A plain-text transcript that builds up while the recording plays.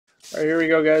Alright, here we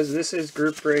go, guys. This is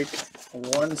group break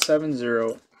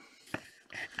 170.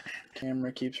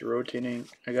 Camera keeps rotating.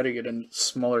 I gotta get a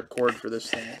smaller cord for this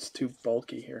thing. It's too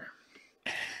bulky here.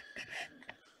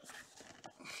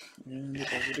 And it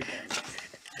does it again.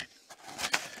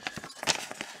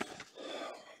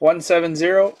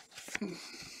 170.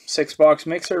 6-box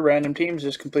mixer. Random teams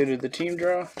just completed the team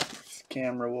draw.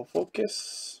 Camera will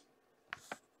focus.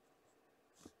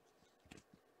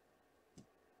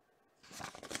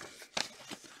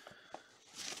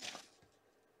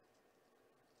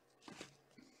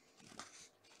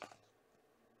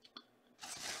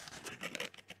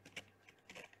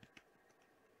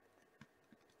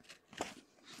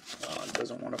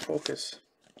 Doesn't want to focus.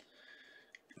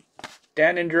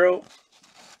 Dan and Drew.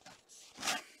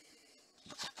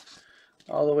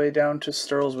 All the way down to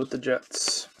Sturls with the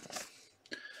Jets.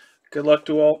 Good luck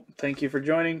to all. Thank you for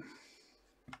joining.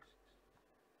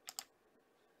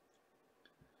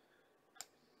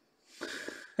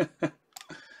 Good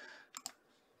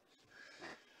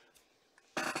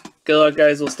luck,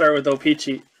 guys. We'll start with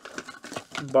O-Pee-Chee.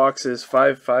 Boxes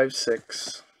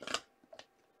 556.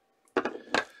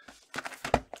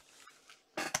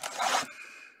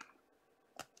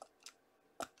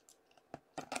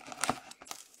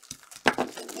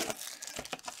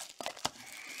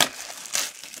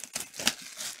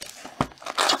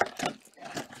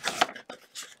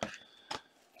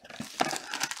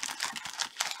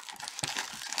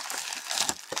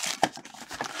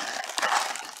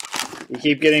 You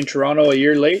keep getting Toronto a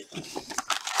year late.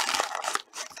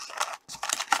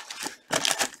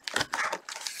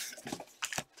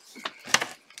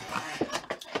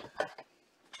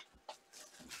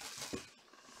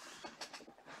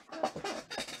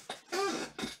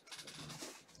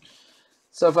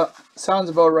 So sounds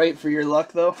about right for your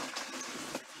luck, though.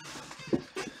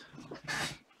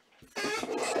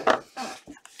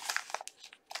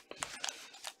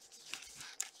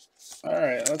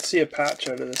 Alright, let's see a patch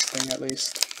out of this thing at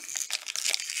least.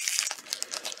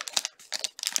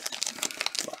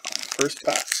 Wow, first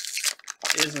patch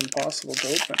is impossible to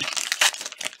open.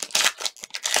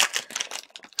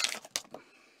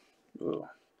 Ooh,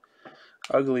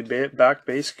 ugly back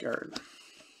base card.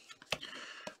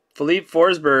 Philippe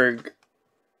Forsberg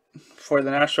for the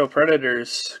Nashville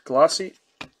Predators, glossy.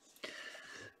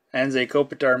 Anze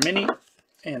Kopitar mini,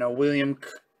 and a William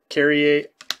Carrier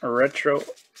retro.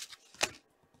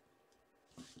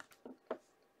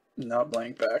 Not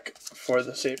blank back for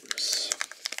the Sabres.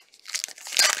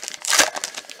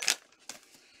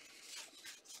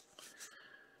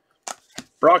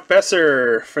 Brock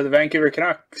Besser for the Vancouver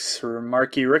Canucks,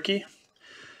 marquee rookie.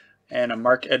 And a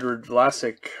Marc-Edouard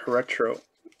Vlasic retro,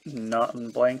 not in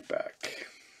blank back.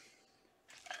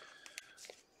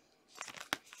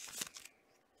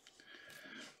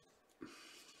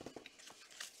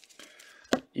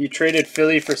 You traded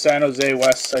Philly for San Jose,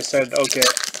 West. I said, okay.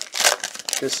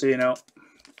 Just so you know.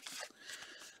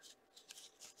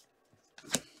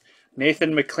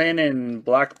 Nathan McLennan,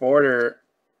 black border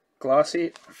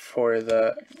glossy for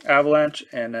the Avalanche,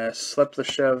 and a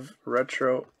Slepyshev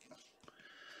retro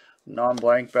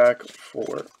non-blank back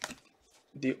for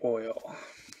the Oil.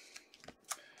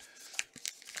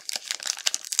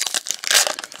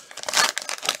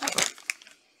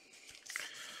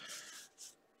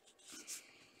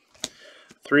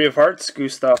 Three of Hearts,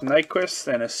 Gustav Nyquist,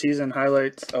 and a season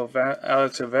highlights of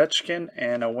Alex Ovechkin,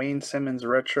 and a Wayne Simmons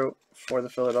retro for the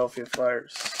Philadelphia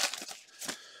Flyers.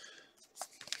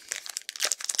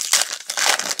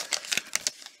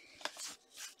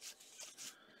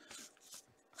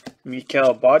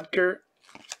 Mikhail Bodker,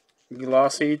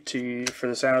 glossy for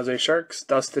the San Jose Sharks.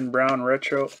 Dustin Brown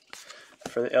retro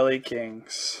for the LA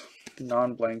Kings,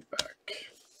 non-blank back.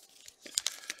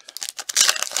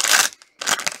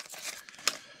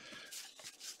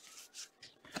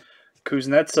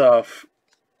 Kuznetsov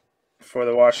for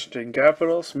the Washington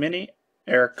Capitals, mini.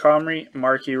 Eric Comrie,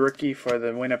 marquee rookie for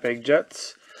the Winnipeg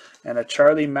Jets. And a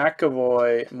Charlie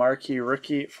McAvoy, marquee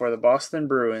rookie for the Boston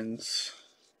Bruins.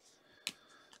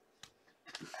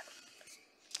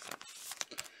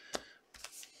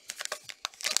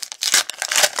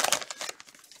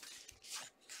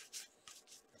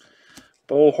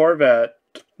 Bo Horvat,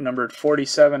 numbered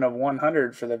 47 of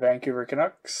 100 for the Vancouver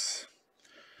Canucks.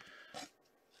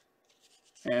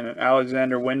 And an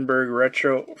Alexander Wennberg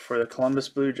retro for the Columbus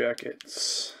Blue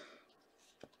Jackets.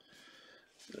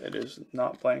 It is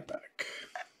not blank back.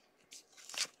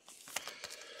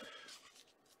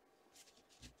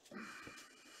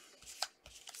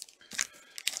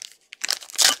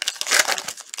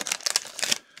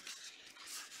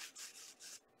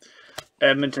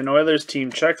 Edmonton Oilers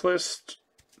team checklist.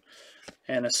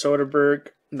 and a Soderberg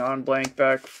non-blank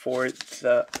back for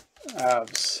the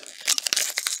Avs.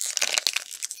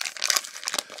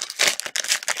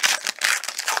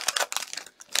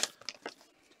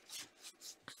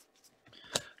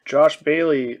 Josh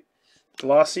Bailey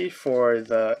glossy for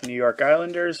the New York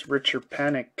Islanders. Richard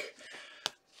Panik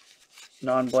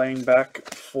non-blank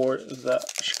back for the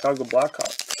Chicago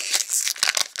Blackhawks.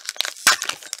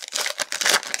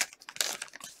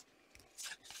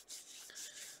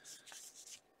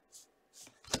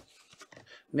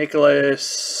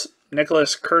 Nicholas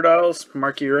Kurdiles,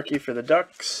 marquee rookie for the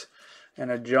Ducks,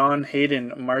 and a John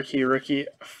Hayden marquee rookie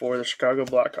for the Chicago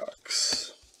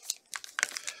Blackhawks.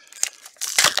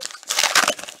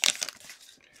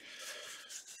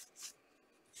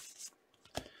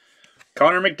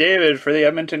 Connor McDavid for the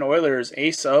Edmonton Oilers,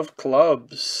 ace of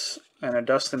clubs, and a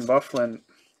Dustin Byfuglien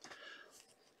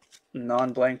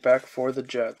non-blank back for the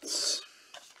Jets.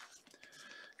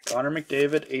 Connor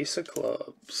McDavid, ace of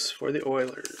clubs for the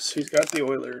Oilers. Who's got the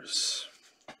Oilers?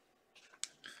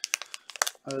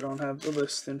 I don't have the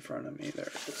list in front of me. There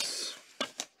it is.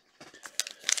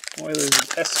 Oilers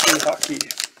SV Hockey.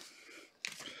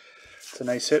 It's a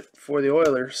nice hit for the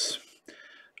Oilers.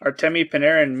 Artemi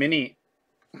Panarin mini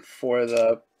for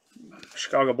the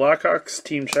Chicago Blackhawks.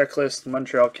 Team checklist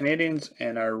Montreal Canadiens,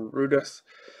 and our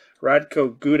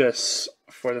Radko Gudas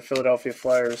for the Philadelphia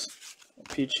Flyers.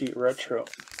 Peachy Retro.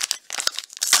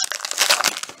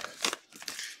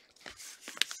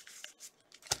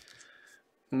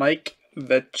 Mike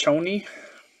Vecchione,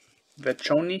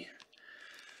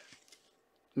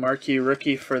 marquee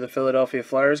rookie for the Philadelphia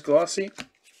Flyers glossy,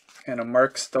 and a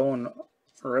Mark Stone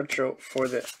retro for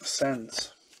the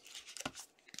Sens.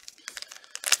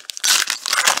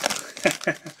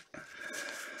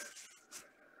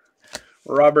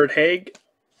 Robert Haig,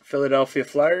 Philadelphia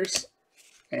Flyers,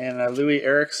 and a Louis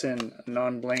Eriksson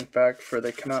non-blank back for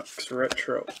the Canucks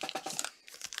retro.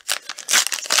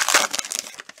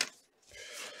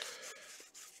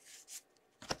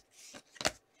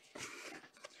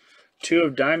 Two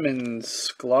of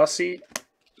Diamonds glossy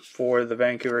for the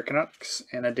Vancouver Canucks,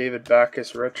 and a David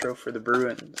Backes retro for the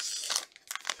Bruins.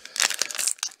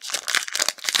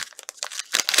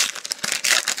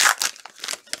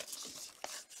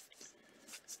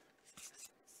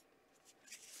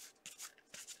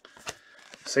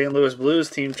 St. Louis Blues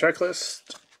team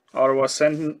checklist. Ottawa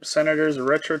Senators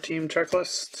retro team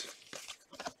checklist.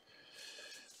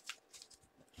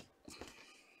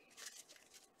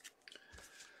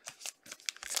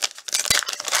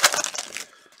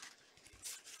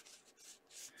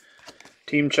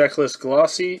 Team checklist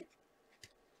glossy.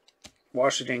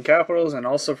 Washington Capitals, and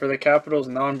also for the Capitals,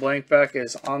 non-blank back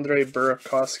is Andre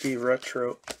Burakovsky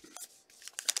retro.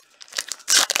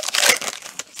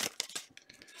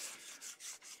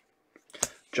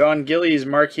 John Gillies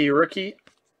marquee rookie,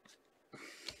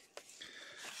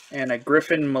 and a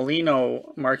Griffin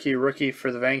Molino marquee rookie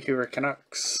for the Vancouver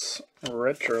Canucks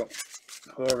retro,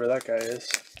 whoever that guy is.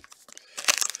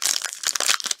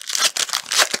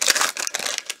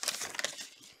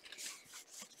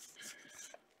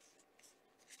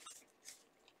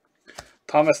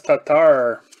 Thomas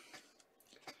Tatar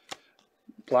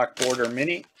black border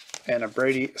mini, and a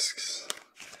Brady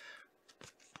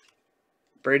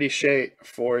Shea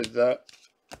for the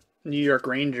New York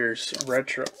Rangers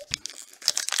retro.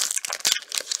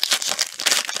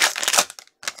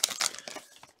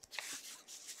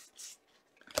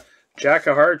 Jack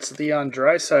of Hearts Leon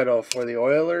Draisaitl for the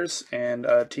Oilers, and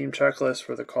a team checklist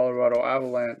for the Colorado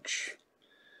Avalanche,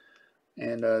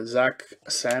 and Zach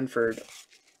Sanford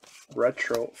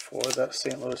retro for the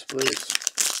St. Louis Blues.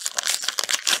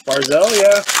 Barzell,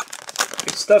 yeah,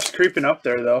 good stuff's creeping up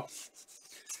there though.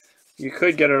 You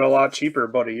could get it a lot cheaper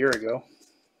about a year ago.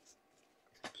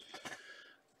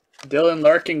 Dylan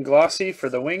Larkin glossy for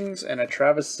the Wings, and a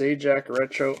Travis Zajac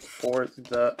retro for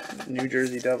the New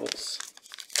Jersey Devils.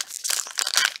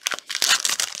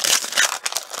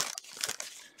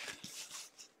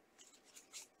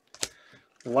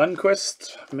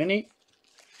 Lundqvist mini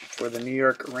for the New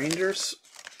York Rangers,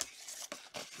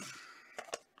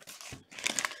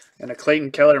 and a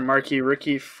Clayton Keller marquee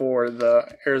rookie for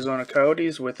the Arizona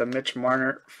Coyotes, with a Mitch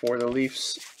Marner for the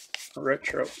Leafs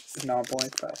retro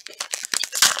non-blank back.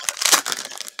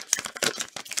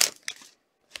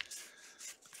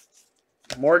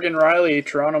 Morgan Riley,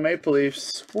 Toronto Maple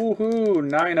Leafs, woohoo,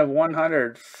 9 of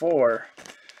 100 for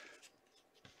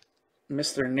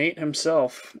Mr. Nate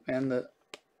himself and the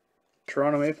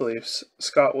Toronto Maple Leafs.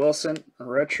 Scott Wilson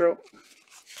retro.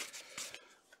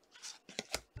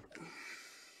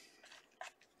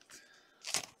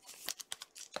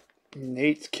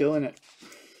 Nate's killing it.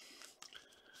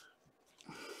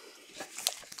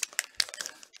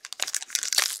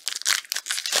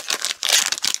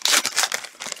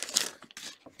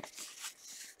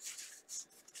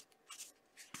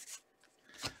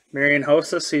 Marian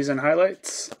Hossa season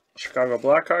highlights, Chicago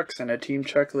Blackhawks, and a team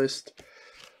checklist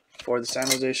for the San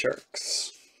Jose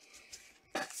Sharks.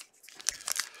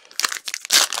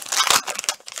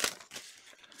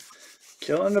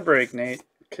 Killing the break, Nate.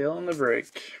 Killing the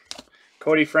break.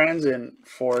 Cody Franzen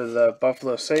for the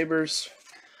Buffalo Sabres,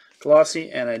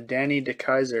 glossy, and a Danny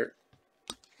DeKeyser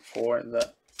for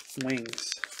the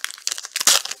Wings.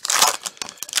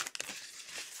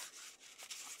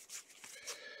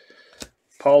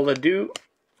 Paul Ledoux,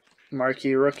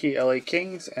 marquee rookie, LA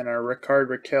Kings, and a Rickard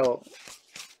Rakell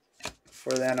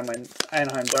for the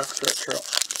Anaheim Ducks retro.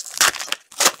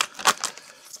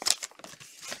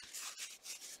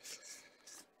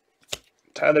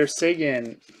 Tyler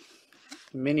Seguin,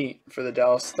 mini for the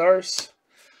Dallas Stars,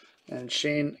 and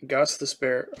Shane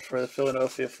Gostisbehere for the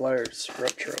Philadelphia Flyers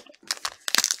retro.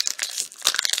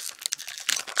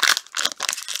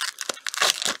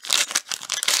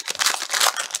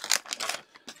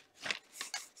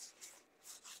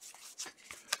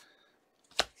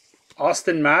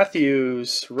 Austin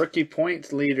Matthews, rookie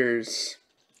point leaders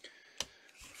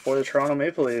for the Toronto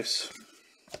Maple Leafs.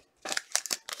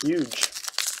 Huge.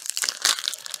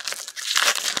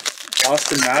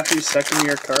 Austin Matthews, second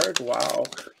year card. Wow,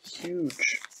 huge.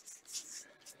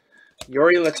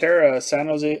 Yori Laterra,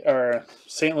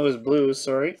 St. Louis Blues,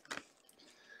 sorry.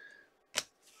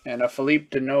 And a Philippe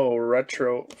Deneau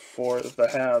retro for the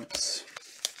Habs.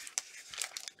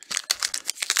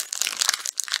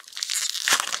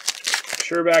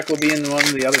 Sherback will be in one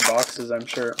of the other boxes, I'm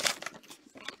sure.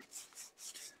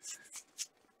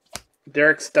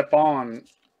 Derek Stepan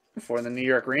for the New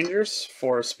York Rangers,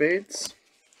 4 of spades.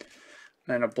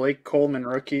 And a Blake Coleman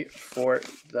rookie for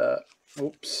the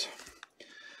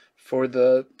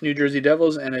New Jersey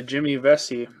Devils, and a Jimmy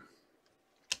Vesey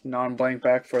non-blank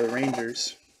back for the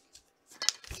Rangers.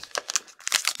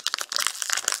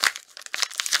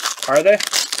 Are they?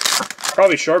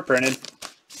 Probably short printed.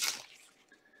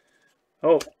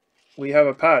 Oh, we have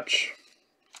a patch.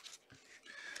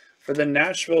 For the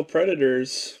Nashville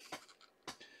Predators,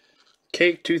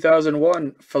 Cake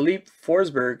 2001, Philippe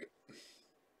Forsberg.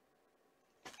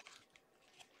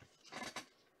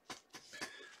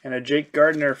 And a Jake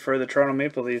Gardiner for the Toronto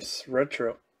Maple Leafs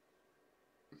retro.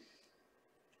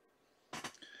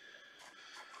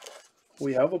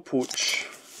 We have a pooch.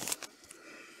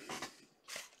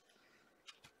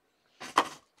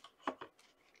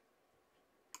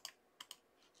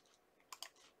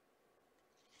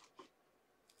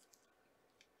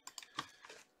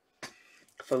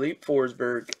 Philippe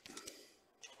Forsberg.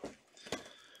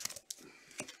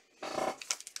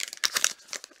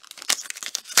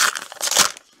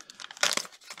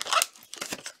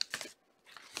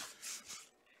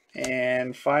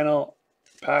 And final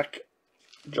pack,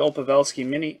 Joel Pavelski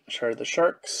mini for the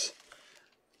Sharks,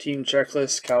 team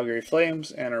checklist, Calgary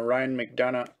Flames, and a Ryan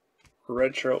McDonough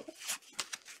retro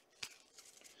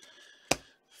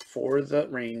for the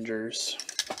Rangers.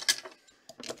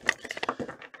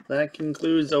 That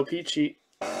concludes O-Pee-Chee.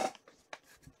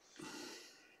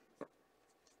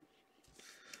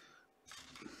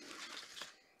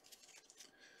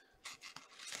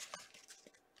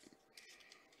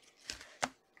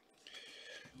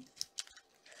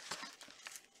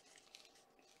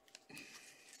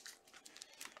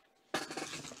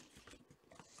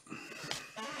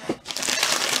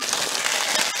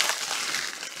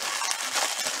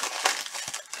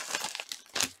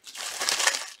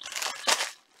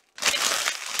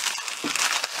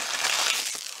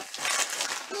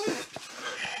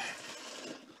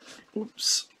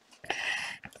 Oops.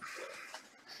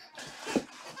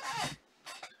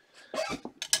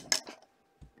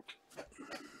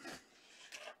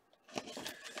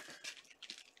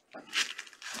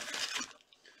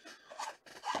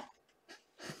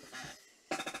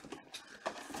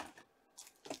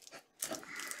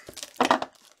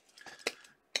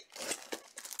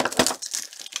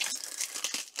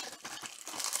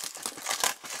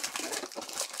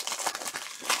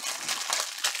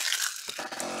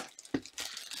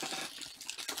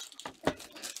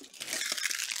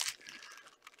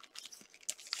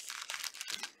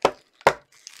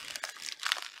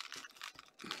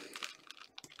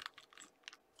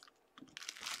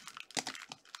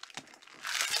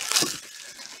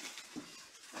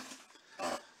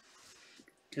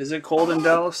 Is it cold in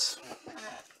Dallas?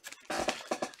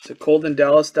 Is it cold in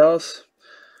Dallas, Dallas?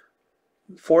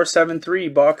 473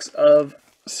 box of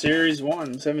Series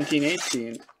 1,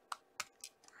 17-18.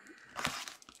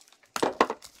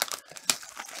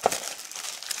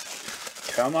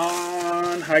 Come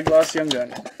on, high gloss young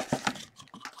gun.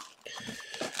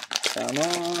 Come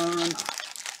on.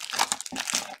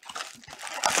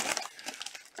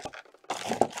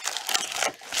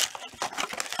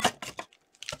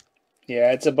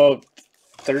 Yeah, it's about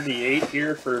 38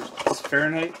 here for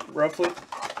Fahrenheit, roughly.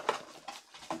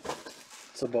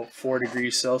 It's about 4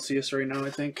 degrees Celsius right now, I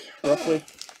think, roughly.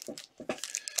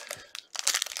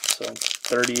 So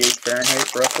 38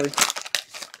 Fahrenheit, roughly,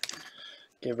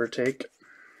 give or take.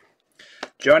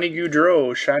 Johnny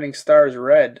Gaudreau, Shining Stars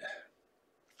Red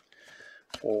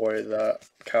for the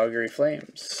Calgary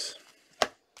Flames.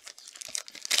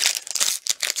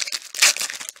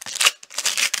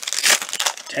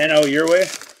 $10 your way.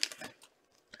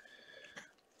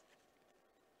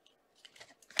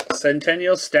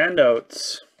 Centennial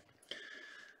Standouts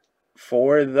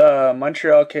for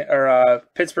the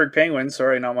Pittsburgh Penguins.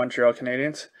 Sorry, not Montreal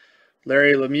Canadiens.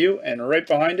 Larry Lemieux, and right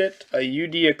behind it, a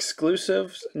UD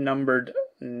exclusives numbered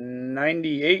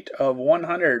 98 of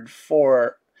 100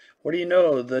 for, what do you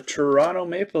know, the Toronto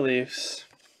Maple Leafs.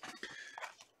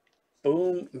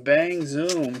 Boom, bang,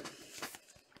 zoom.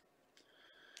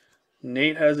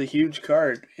 Nate has a huge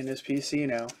card in his PC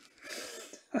now.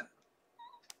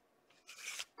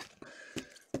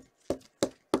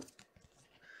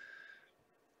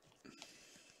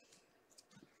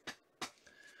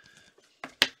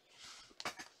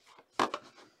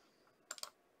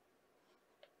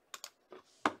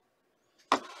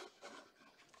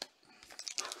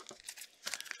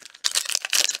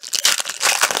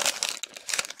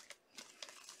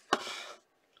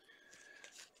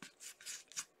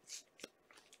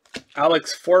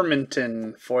 Alex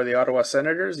Formenton for the Ottawa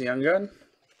Senators, young gun.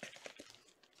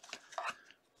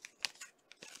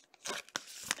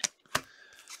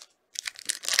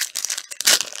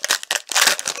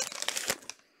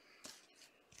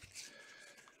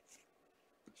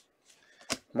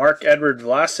 Mark-Edward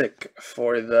Vlasic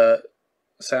for the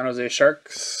San Jose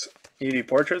Sharks, UD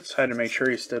Portraits. Had to make sure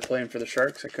he's still playing for the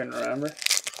Sharks. I couldn't remember.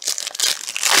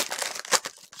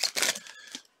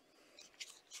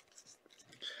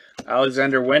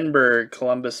 Alexander Wenberg,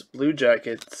 Columbus Blue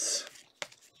Jackets,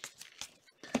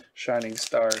 Shining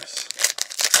Stars.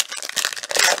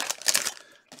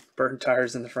 Burnt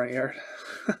tires in the front yard.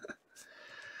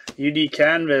 UD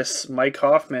Canvas, Mike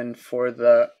Hoffman for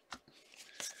the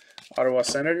Ottawa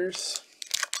Senators.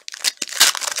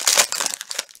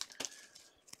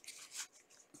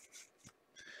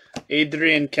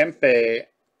 Adrian Kempe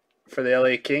for the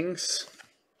LA Kings,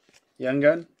 young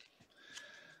gun.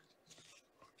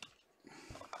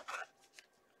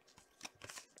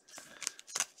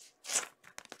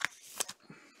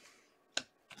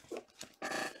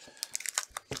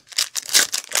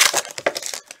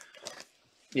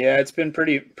 Yeah, it's been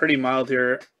pretty mild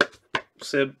here,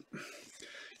 Sib.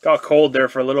 Got cold there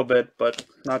for a little bit, but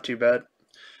not too bad.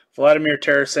 Vladimir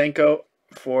Tarasenko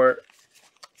for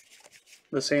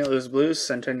the St. Louis Blues,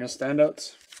 Centennial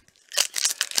Standouts.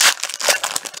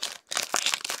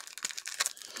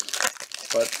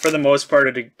 But for the most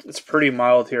part, it's pretty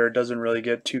mild here. It doesn't really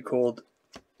get too cold,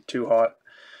 too hot.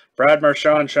 Brad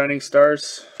Marchand, Shining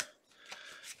Stars,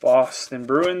 Boston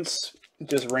Bruins. It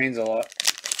just rains a lot.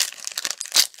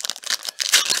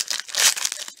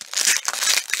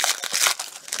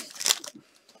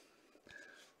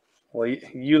 Well,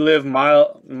 you live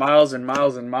miles and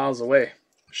miles and miles away.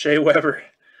 Shea Weber,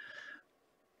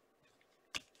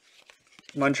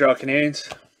 Montreal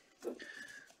Canadiens.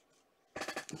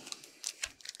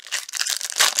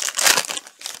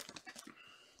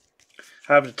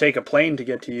 Have to take a plane to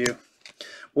get to you.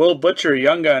 Will Butcher,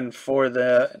 young gun for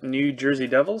the New Jersey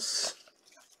Devils.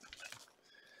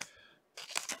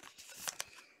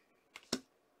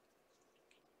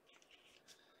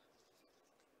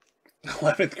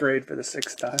 '11th grade for the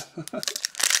 6th time.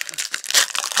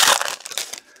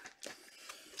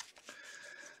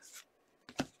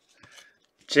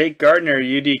 Jake Gardner,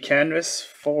 UD Canvas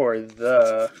for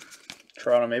the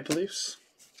Toronto Maple Leafs.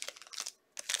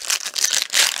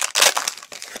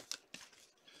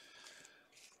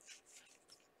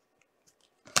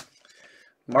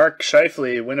 Mark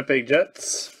Scheifele, Winnipeg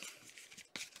Jets.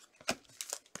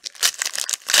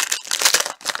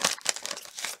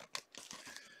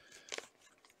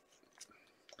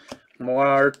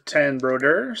 Martin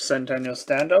Brodeur, Centennial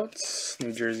Standouts,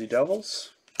 New Jersey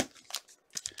Devils.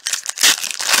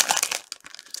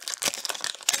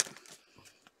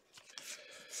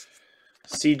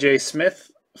 CJ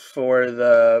Smith for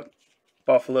the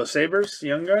Buffalo Sabres,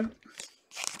 young gun.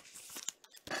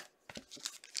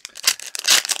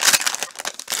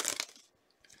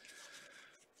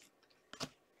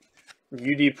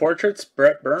 UD Portraits,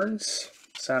 Brett Burns,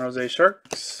 San Jose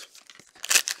Sharks.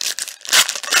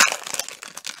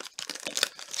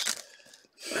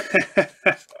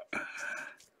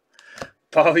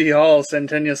 Bobby Hall,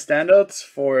 Centennial Standouts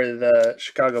for the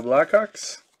Chicago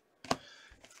Blackhawks.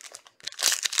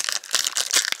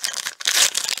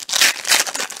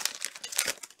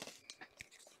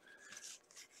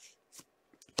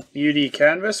 UD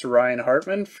Canvas, Ryan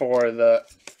Hartman for the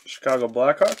Chicago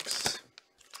Blackhawks.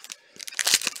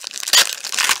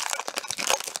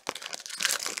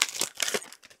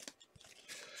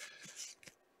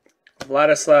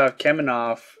 Vladislav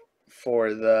Kamenov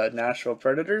for the Nashville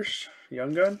Predators,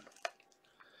 Young Gun.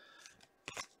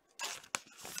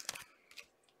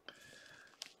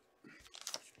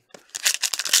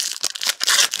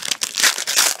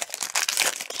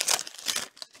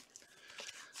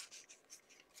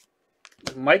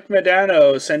 Mike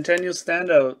Modano, Centennial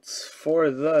Standouts for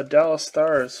the Dallas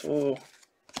Stars. Ooh.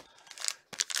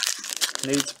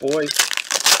 Nate's boy.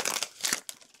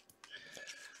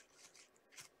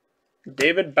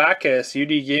 David Backus, UD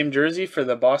game jersey for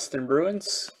the Boston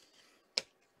Bruins.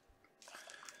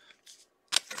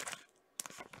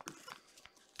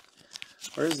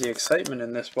 Where's the excitement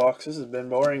in this box? This has been a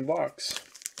boring box.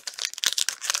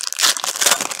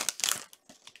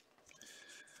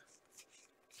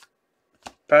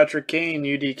 Patrick Kane,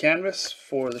 UD Canvas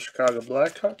for the Chicago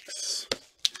Blackhawks.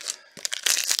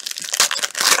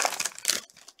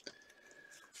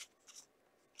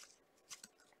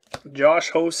 Josh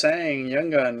Ho-Sang,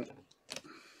 Young Gun.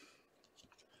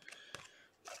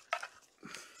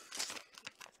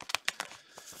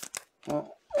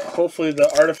 Well, hopefully the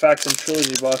Artifacts and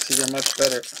Trilogy boxes are much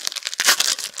better.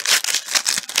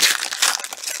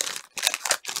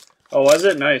 Oh, was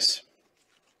it? Nice.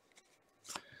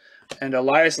 And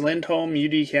Elias Lindholm,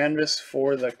 UD Canvas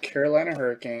for the Carolina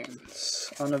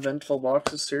Hurricanes. Uneventful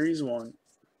boxes, Series 1.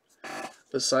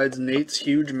 Besides Nate's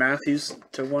huge Matthews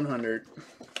to 100.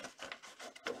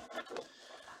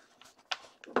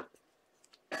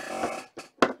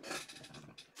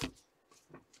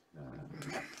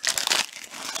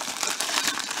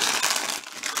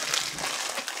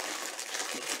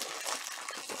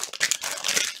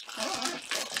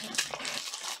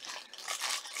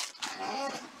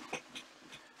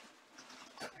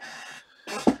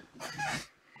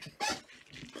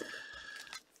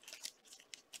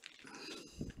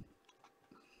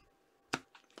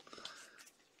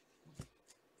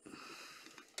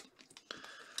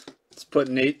 Put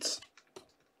Nate's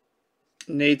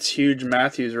huge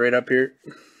Matthews right up here.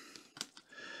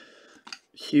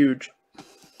 Huge.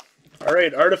 All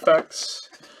right, Artifacts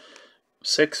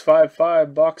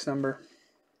 655 box number.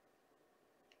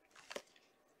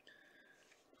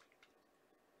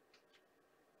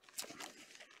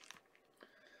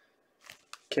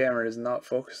 Camera is not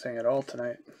focusing at all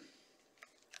tonight.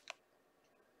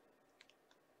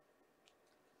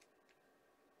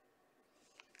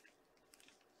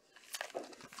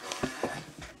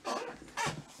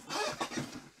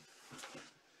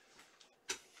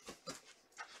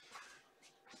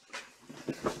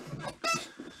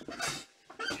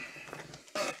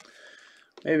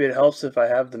 Maybe it helps if I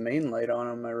have the main light on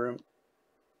in my room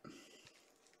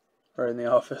or in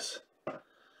the office,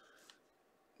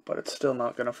 but it's still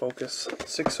not going to focus.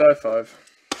 655.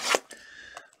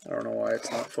 I don't know why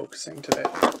it's not focusing today.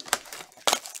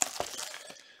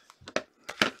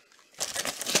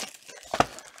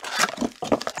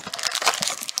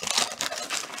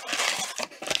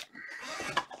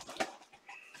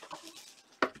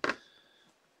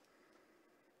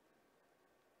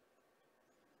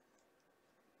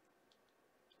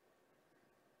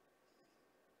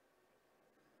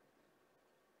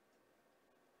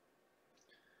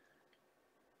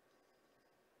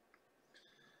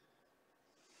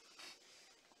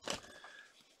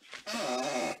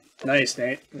 Nice,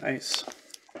 Nate. Nice.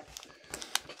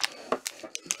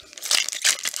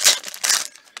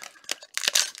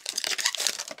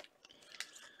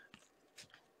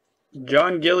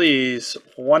 John Gillies,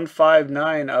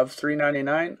 159 of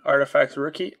 399, Artifacts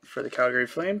rookie for the Calgary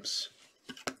Flames.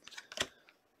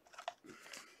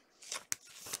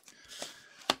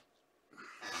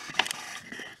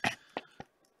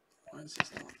 Why is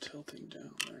this not tilting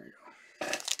down? There you go.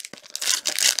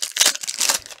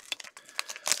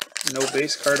 No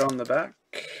base card on the back.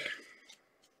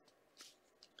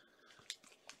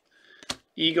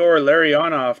 Igor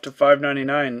Larionov to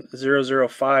 599,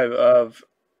 005 of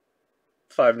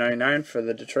 599 for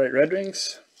the Detroit Red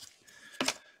Wings.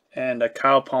 And a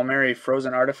Kyle Palmieri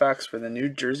Frozen Artifacts for the New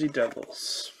Jersey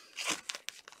Devils.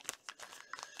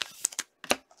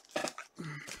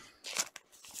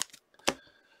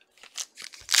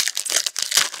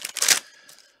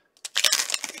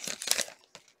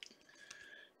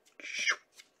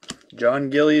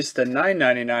 John Gillies to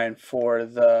 999 for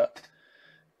the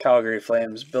Calgary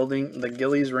Flames, building the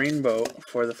Gillies Rainbow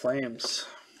for the Flames.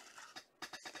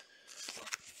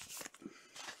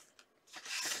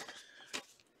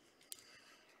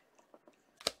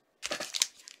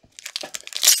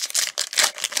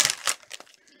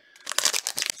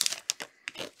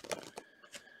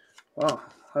 Wow,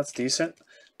 that's decent.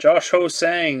 Josh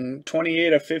Ho-Sang,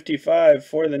 28 of 55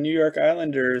 for the New York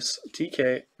Islanders.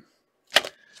 TK.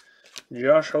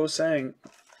 Josh Ho-Sang,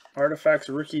 Artifacts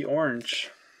rookie orange.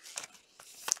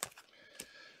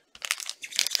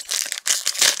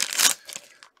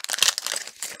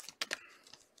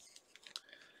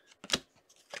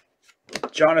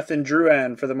 Jonathan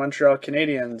Drouin for the Montreal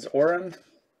Canadiens. Oren.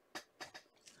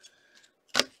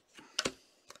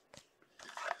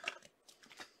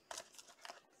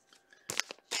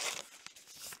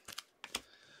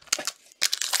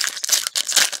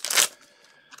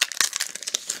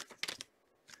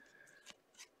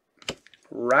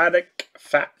 Radek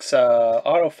Fax,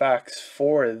 Autofax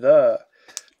for the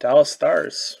Dallas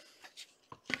Stars.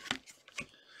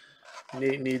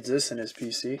 Nate needs this in his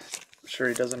PC. I'm sure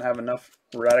he doesn't have enough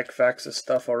Radek Fax's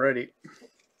stuff already.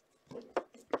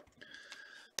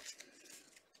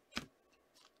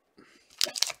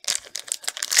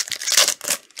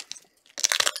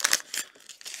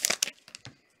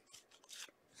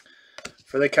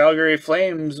 For the Calgary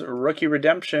Flames, rookie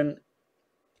redemption.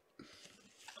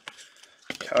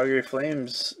 Calgary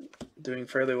Flames doing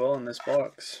fairly well in this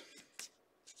box.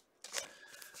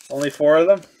 Only 4 of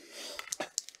them.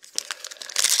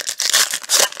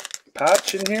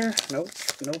 Patch in here? Nope,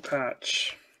 no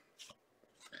patch.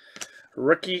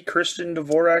 Rookie Christian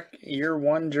Dvorak, year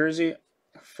 1 jersey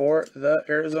for the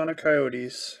Arizona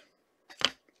Coyotes.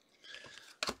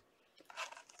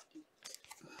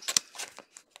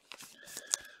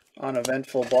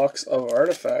 Uneventful box of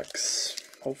artifacts.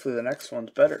 Hopefully the next one's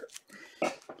better.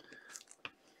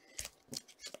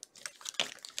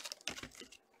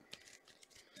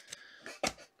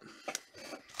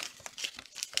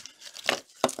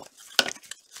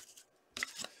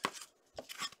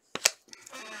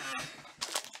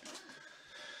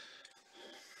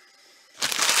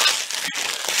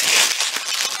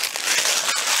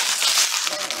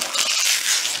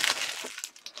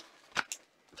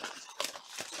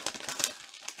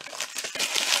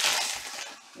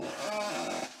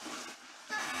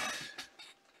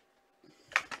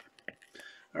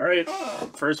 Alright,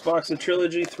 first box of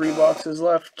Trilogy, 3 boxes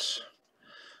left.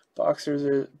 Box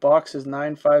is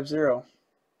 950. I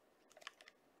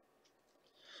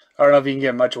don't know if you can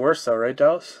get much worse though, right,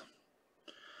 Dallas?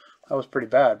 That was pretty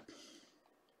bad.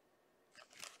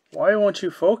 Why won't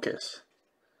you focus?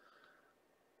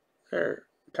 They're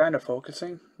kind of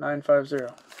focusing.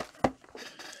 950.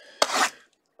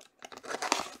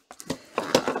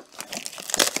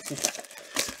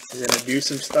 He's gonna do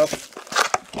some stuff.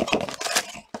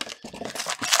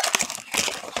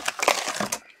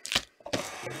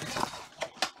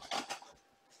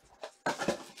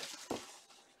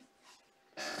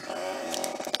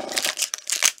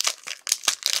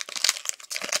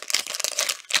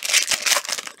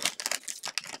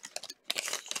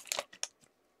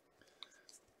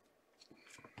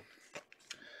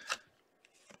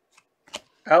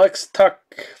 Alex Tuck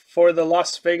for the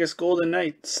Las Vegas Golden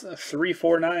Knights,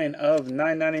 349 of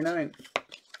 999.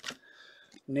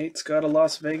 Nate's got a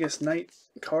Las Vegas Knight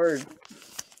card.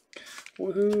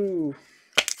 Woohoo!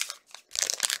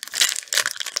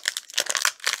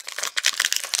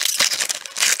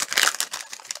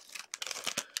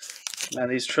 Man,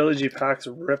 these Trilogy packs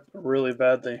rip really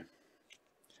badly.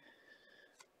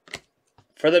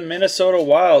 For the Minnesota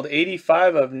Wild,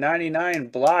 85 of 99,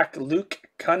 black, Luke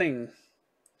Cunning.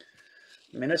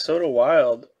 Minnesota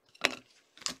Wild.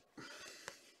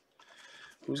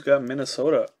 Who's got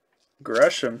Minnesota?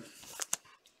 Gresham.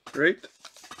 Great.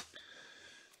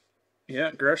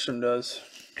 Yeah, Gresham does.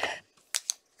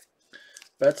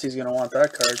 Betsy's going to want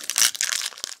that card.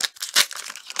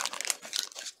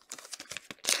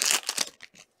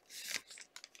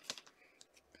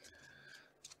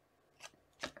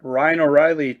 Ryan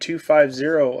O'Reilly,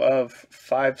 250 of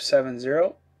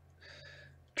 570.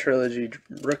 Trilogy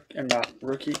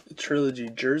rookie Trilogy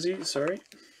jersey, sorry.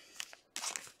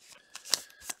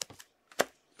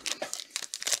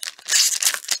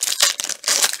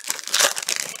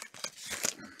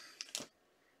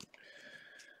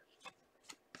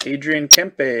 Adrian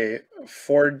Kempe,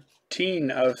 14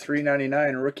 of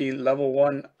 399, rookie level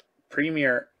 1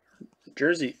 premier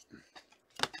jersey.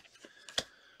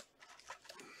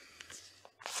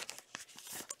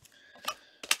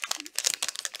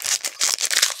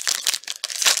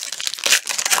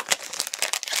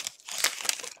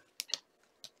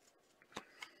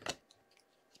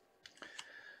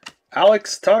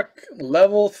 Alex Tuck,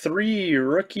 level 3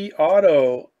 rookie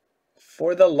auto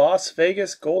for the Las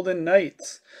Vegas Golden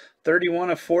Knights, 31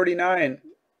 of 49.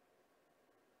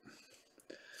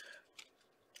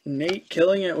 Nate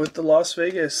killing it with the Las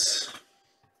Vegas.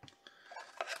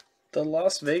 the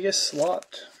Las Vegas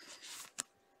slot.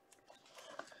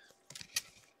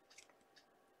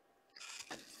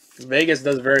 Vegas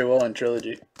does very well in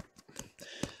Trilogy.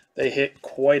 They hit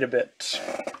quite a bit.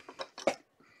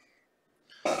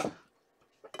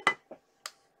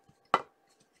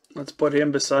 Let's put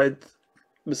him beside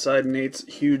Nate's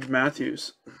huge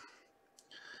Matthews.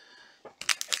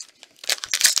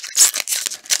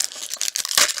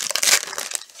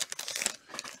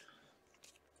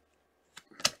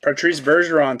 Patrice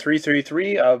Bergeron,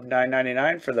 333 of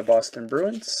 999 for the Boston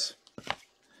Bruins.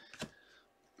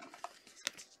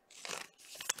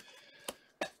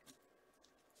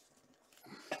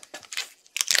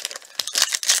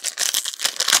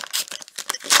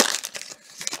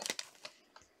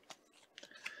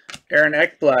 Aaron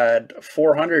Ekblad,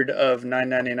 400 of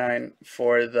 999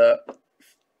 for the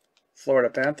Florida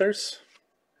Panthers.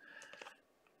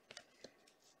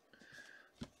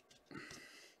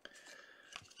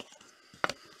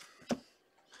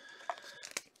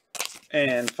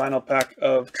 And final pack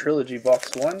of Trilogy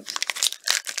Box 1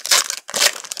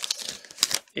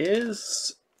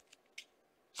 is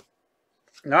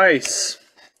nice.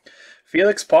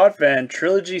 Felix Potvin,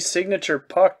 Trilogy Signature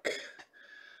Puck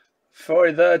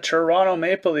for the Toronto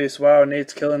Maple Leafs. Wow,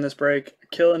 Nate's killing this break.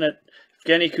 Killing it.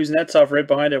 Evgeny Kuznetsov right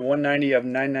behind it, 190 of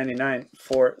 999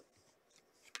 for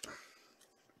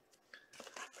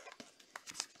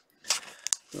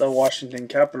the Washington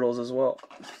Capitals as well.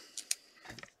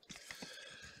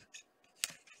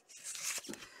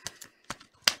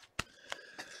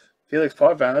 Felix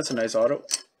Potvin, that's a nice auto.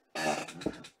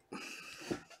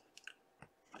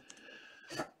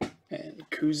 And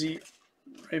Kuzi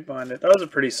right behind it. That was a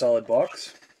pretty solid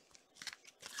box.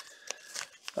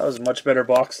 That was a much better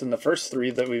box than the first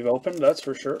three that we've opened, that's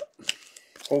for sure.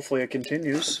 Hopefully it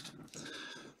continues.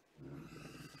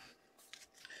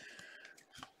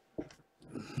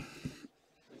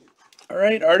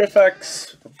 Alright,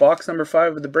 Artifacts, box number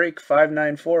 5 of the break,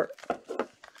 594.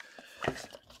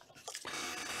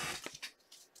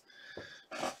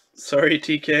 Sorry,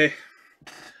 TK.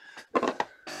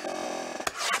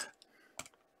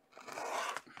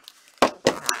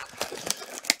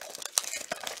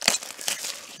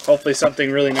 Hopefully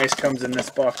something really nice comes in this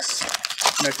box.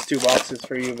 Next 2 boxes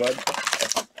for you, bud.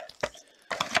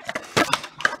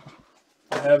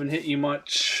 I haven't hit you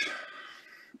much.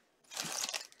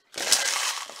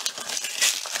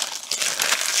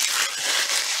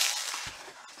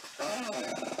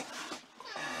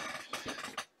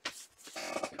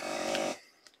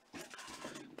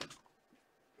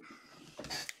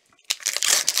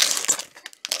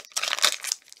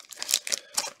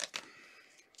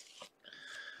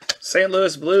 St.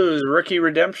 Louis Blues, Rookie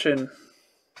Redemption.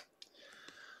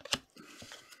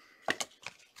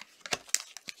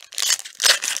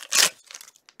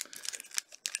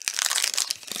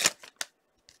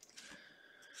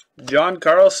 John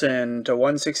Carlson to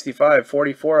 165,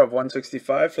 44 of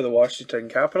 165 for the Washington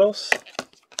Capitals.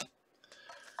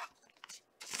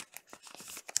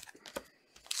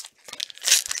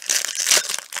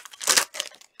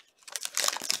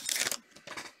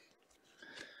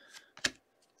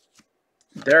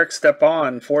 Derek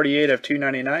Stepan, 48 of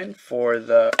 299 for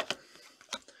the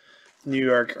New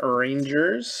York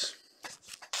Rangers.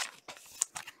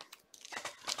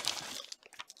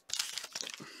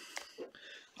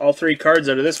 All 3 cards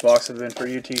out of this box have been for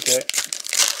you, TK,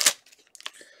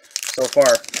 so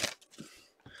far.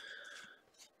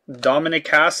 Dominic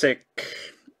Hasek,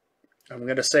 I'm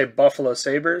going to say Buffalo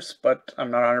Sabres, but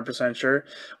I'm not 100% sure.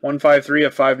 153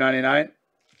 of 599.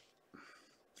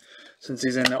 Since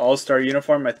he's in the All-Star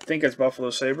uniform, I think it's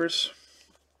Buffalo Sabres.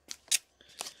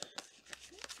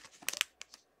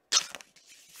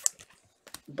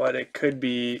 But it could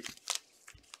be...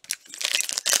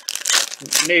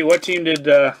 Nate, what team did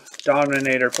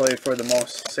Dominator play for the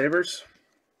most? Sabres,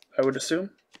 I would assume.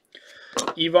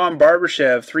 Ivan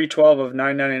Barbashev, 312 of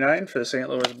 999 for the St.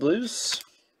 Louis Blues.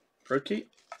 Rookie.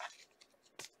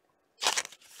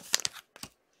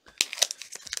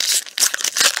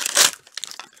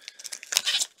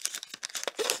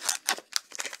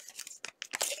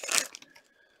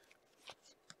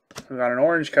 We got an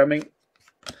orange coming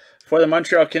for the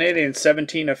Montreal Canadiens,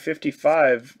 17 of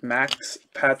 55, Max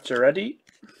Pacioretty.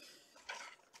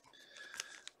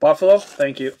 Buffalo,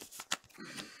 thank you.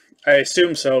 I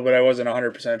assume so, but I wasn't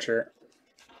 100% sure.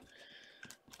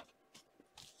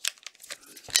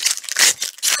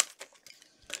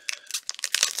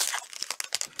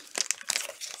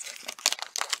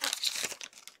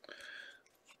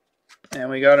 And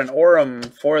we got an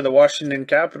Orem for the Washington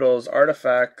Capitals,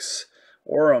 Artifacts,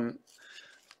 Orem,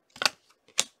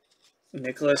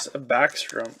 Nicholas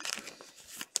Backstrom.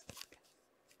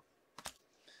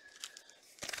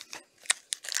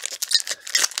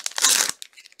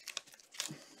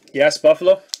 Yes,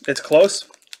 Buffalo. It's close.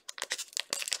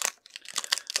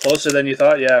 Closer than you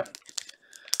thought, yeah.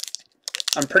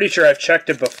 I'm pretty sure I've checked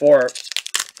it before.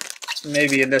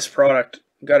 Maybe in this product.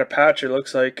 Got a patch, it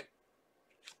looks like.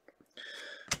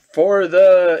 For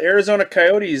the Arizona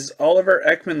Coyotes, Oliver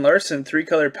Ekman-Larsson,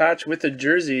 3-color patch with a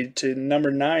jersey to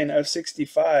number 9 of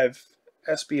 65.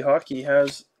 SB Hockey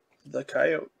has the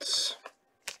Coyotes.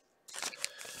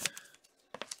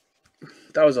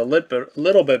 That was a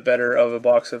little bit better of a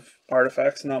box of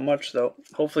artifacts. Not much, though.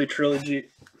 Hopefully Trilogy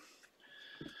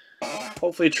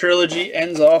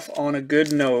ends off on a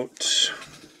good note.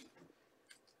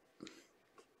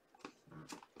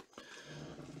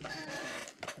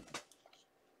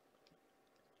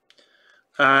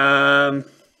 I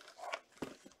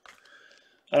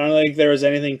don't think there was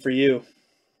anything for you.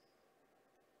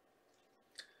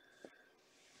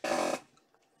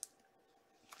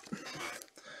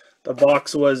 The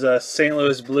box was a St.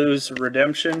 Louis Blues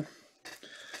Redemption.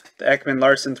 The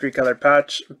Ekman-Larsson 3-color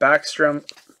patch. Backstrom.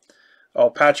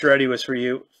 Oh, Patch Ready was for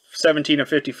you. 17 of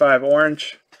 55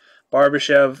 orange.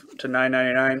 Barbashev to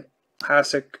 $9.99.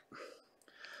 Hasek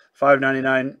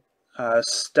 $5.99.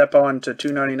 Stepan to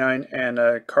 $2.99.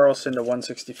 And Carlson to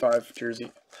 $165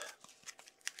 jersey.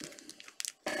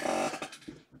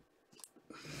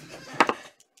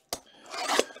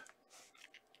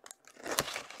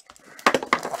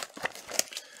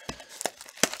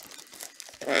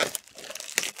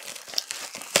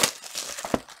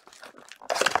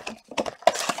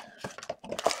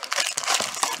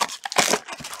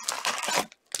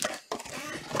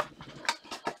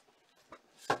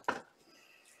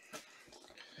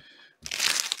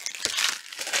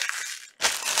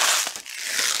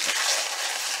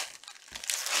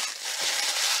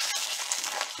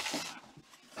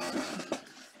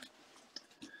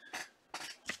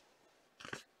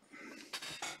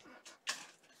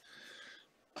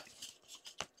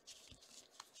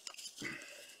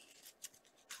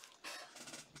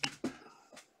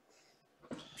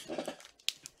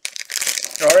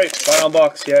 Alright, final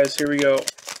box, guys. Here we go.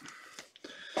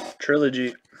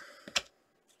 Trilogy.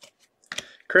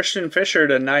 Christian Fisher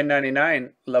to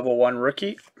 $9.99, level 1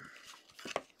 rookie.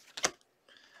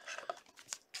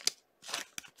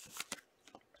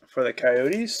 For the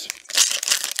Coyotes.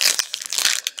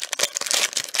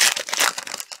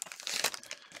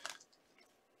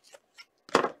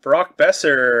 Brock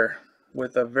Besser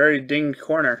with a very dinged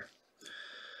corner.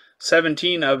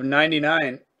 17 of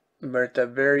 99. But at the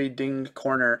very dinged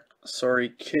corner. Sorry,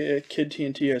 Kid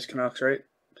TNT has Canucks, right?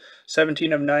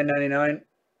 17 of 999.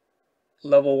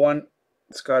 Level 1.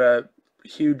 It's got a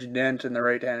huge dent in the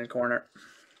right-handed corner.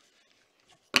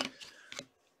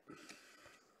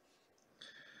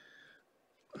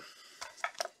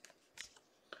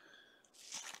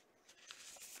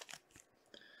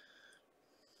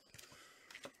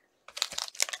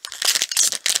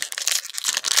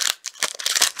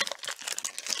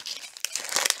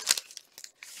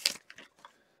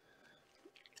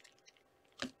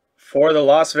 For the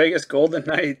Las Vegas Golden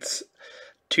Knights,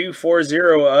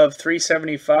 240 of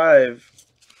 375.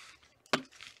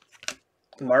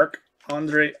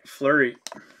 Marc-Andre Fleury.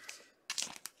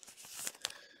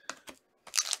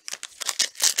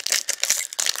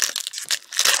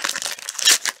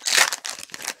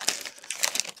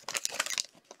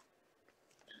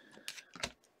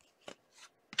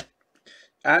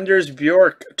 Anders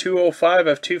Bjork, 205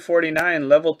 of 249,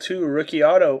 level 2 rookie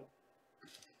auto.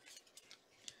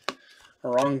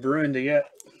 Wrong Bruin to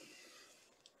get.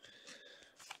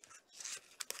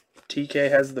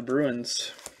 TK has the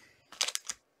Bruins.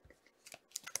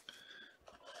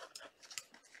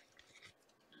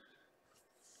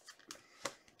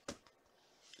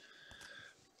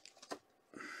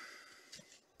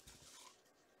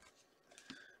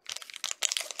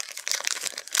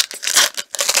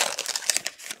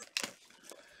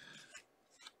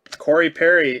 Corey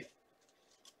Perry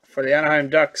for the Anaheim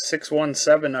Ducks,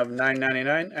 617 of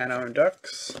 999, Anaheim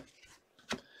Ducks.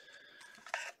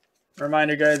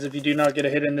 Reminder, guys, if you do not get a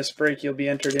hit in this break, you'll be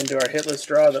entered into our hit list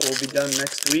draw that will be done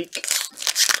next week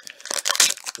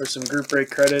for some group break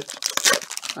credit.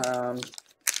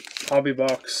 Hobby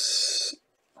boxes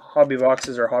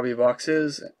or hobby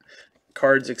boxes,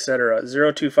 cards, etc.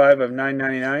 025 of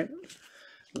 999,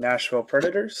 Nashville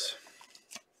Predators.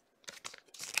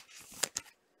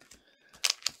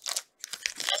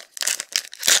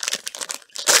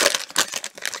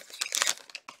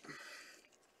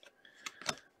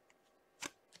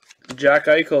 Jack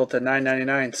Eichel to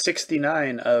 $9.99,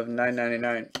 69 of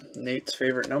 9.99. Nate's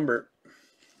favorite number.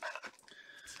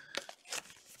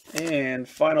 And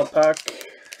final pack.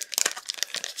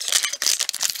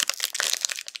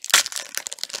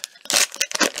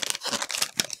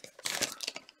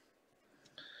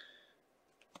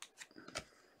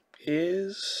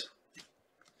 is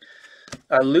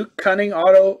a Luke Cunning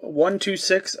auto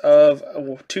 126 of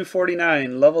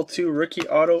 249. Level 2 rookie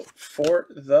auto for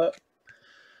the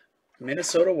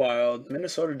Minnesota Wild.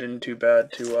 Minnesota didn't too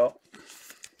well.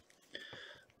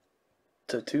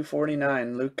 To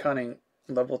 249, Luke Cunning,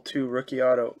 level 2 rookie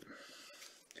auto.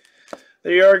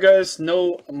 There you are, guys.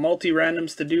 No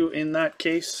multi-randoms to do in that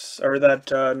case, or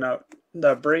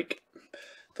that break.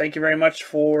 Thank you very much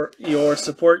for your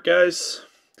support, guys.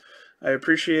 I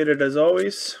appreciate it as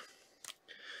always.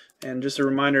 And just a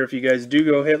reminder, if you guys do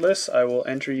go hitless, I will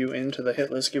enter you into the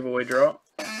hitless giveaway draw,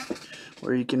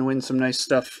 where you can win some nice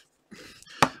stuff.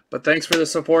 But thanks for the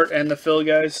support and the fill,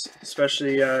 guys,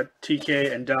 especially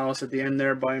TK and Dallas at the end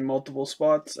there buying multiple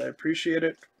spots. I appreciate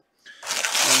it.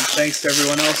 And thanks to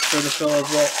everyone else for the fill as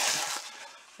well.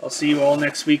 I'll see you all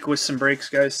next week with some breaks,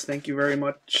 guys. Thank you very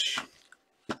much.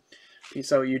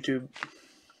 Peace out, YouTube.